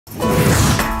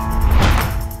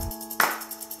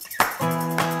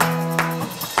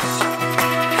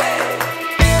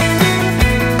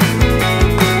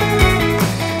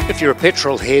If you're a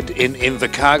petrol head in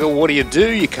Invercargill, what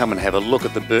do? You come and have a look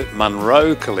at the Burt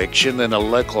Munro collection in a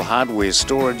local hardware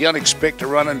store, and you don't expect to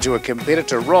run into a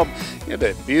competitor. Rob, you had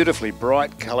that beautifully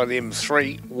bright coloured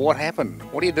M3. What happened?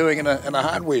 What are you doing in a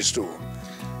hardware store?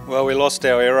 Well, we lost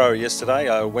our aero yesterday,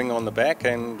 our wing on the back,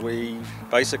 and we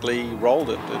basically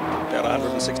rolled it at about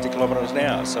 160 kilometres an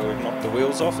hour. So we've knocked the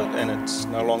wheels off it, and it's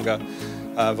no longer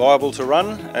viable to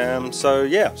run. So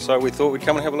we thought we'd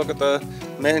come and have a look at the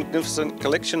magnificent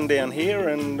collection down here,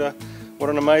 and what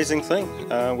an amazing thing.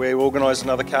 We organised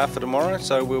another car for tomorrow,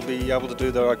 so we'll be able to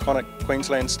do the iconic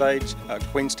Queenstown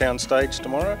stage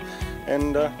tomorrow.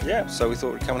 And so we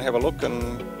thought we'd come and have a look,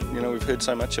 and we've heard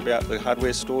so much about the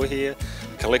hardware store here,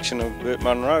 the collection of Burt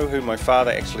Munro, who my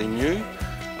father actually knew.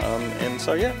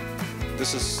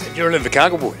 This is... And you're an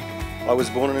Invercargill boy? I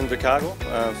was born in Invercargill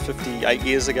 58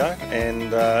 years ago,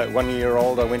 and 1 year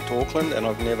old I went to Auckland, and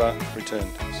I've never returned.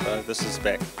 So this is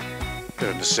back. Bit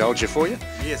of nostalgia for you?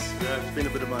 Yes, it's been a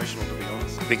bit emotional, to be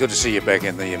honest. It'd be good to see you back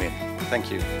in the event.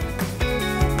 Thank you.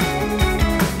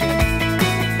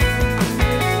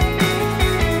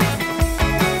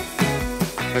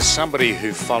 As somebody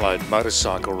who followed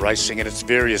motorcycle racing in its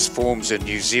various forms in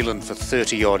New Zealand for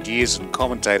 30 odd years and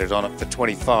commentated on it for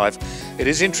 25, it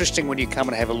is interesting when you come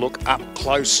and have a look up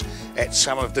close at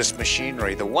some of this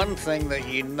machinery. The one thing that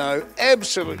you know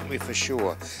absolutely for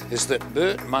sure is that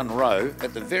Burt Munro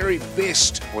at the very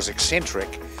best was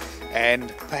eccentric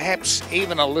and perhaps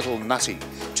even a little nutty.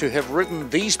 To have ridden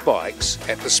these bikes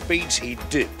at the speeds he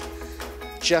did,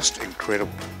 just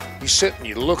incredible. You sit and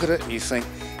you look at it and you think,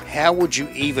 how would you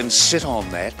even sit on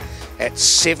that at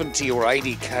 70 or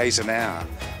 80 k's an hour,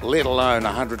 let alone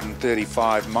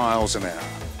 135 miles an hour?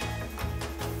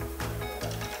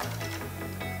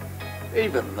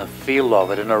 Even the feel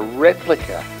of it in a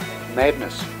replica,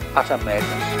 madness, utter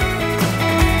madness.